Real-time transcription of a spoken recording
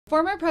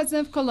Former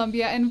President of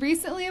Colombia and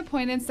recently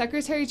appointed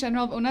Secretary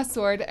General of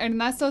UNASUR,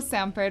 Ernesto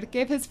Samper,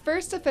 gave his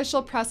first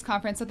official press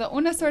conference at the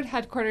UNASUR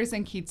headquarters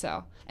in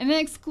Quito. In an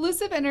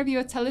exclusive interview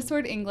with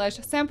Telesur English,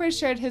 Samper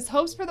shared his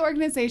hopes for the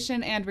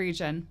organization and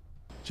region.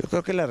 Yo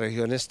creo que la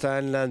región está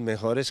en las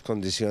mejores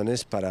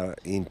condiciones para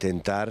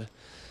intentar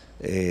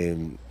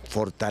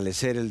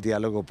fortalecer el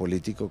diálogo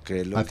político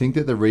que I think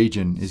that the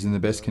region is in the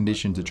best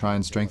condition to try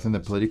and strengthen the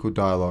political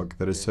dialogue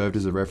that has served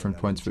as a reference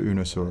point for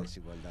UNASUR,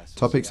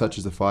 topics such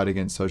as the fight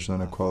against social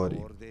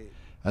inequality.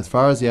 As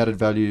far as the added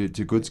value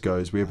to goods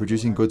goes, we are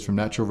producing goods from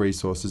natural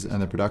resources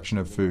and the production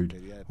of food,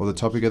 or the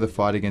topic of the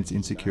fight against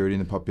insecurity in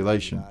the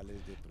population.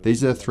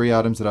 These are the three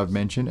items that I've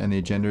mentioned, and the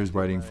agenda is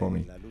waiting for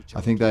me.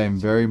 I think they are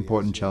very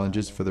important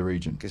challenges for the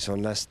region. Que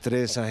son las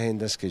tres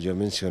agendas que yo he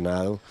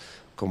mencionado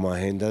como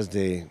agendas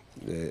de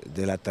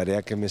la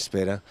tarea que me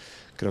espera.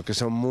 Creo que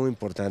son muy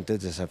importantes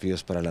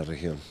desafíos para la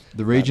región.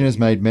 The region has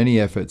made many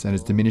efforts and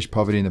has diminished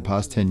poverty in the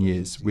past 10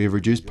 years. We have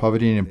reduced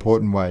poverty in an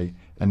important way,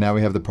 and now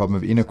we have the problem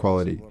of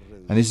inequality.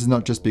 And this is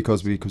not just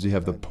because we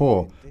have the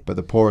poor, but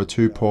the poor are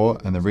too poor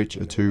and the rich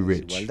are too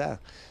rich.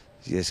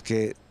 Y es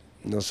que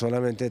no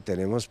solamente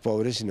tenemos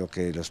pobres, sino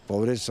que los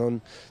pobres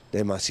son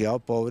demasiado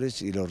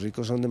pobres y los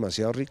ricos son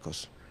demasiado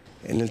ricos.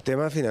 En el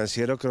tema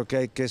financiero creo que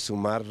hay que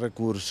sumar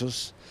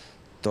recursos.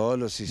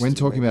 When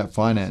talking about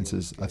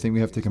finances, I think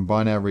we have to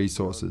combine our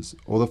resources.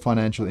 All the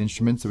financial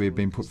instruments that we have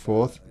been put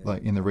forth,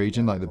 like in the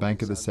region, like the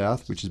Bank of the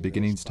South, which is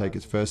beginning to take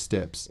its first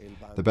steps,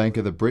 the Bank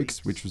of the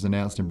BRICS, which was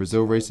announced in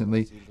Brazil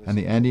recently, and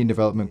the Andean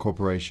Development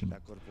Corporation.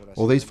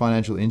 All these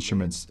financial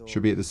instruments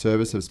should be at the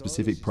service of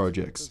specific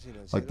projects,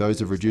 like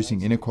those of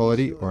reducing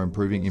inequality or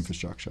improving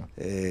infrastructure.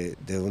 De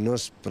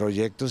unos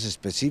proyectos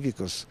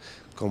específicos,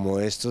 como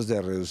estos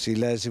de reducir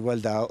la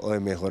desigualdad o de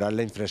mejorar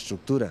la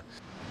infraestructura.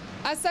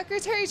 As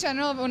Secretary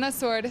General of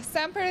UNASUR,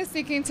 Samper is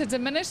seeking to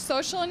diminish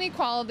social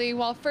inequality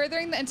while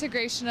furthering the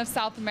integration of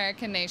South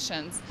American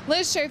nations.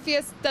 Liz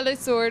Scherfius,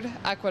 Telesur,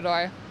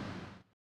 Ecuador.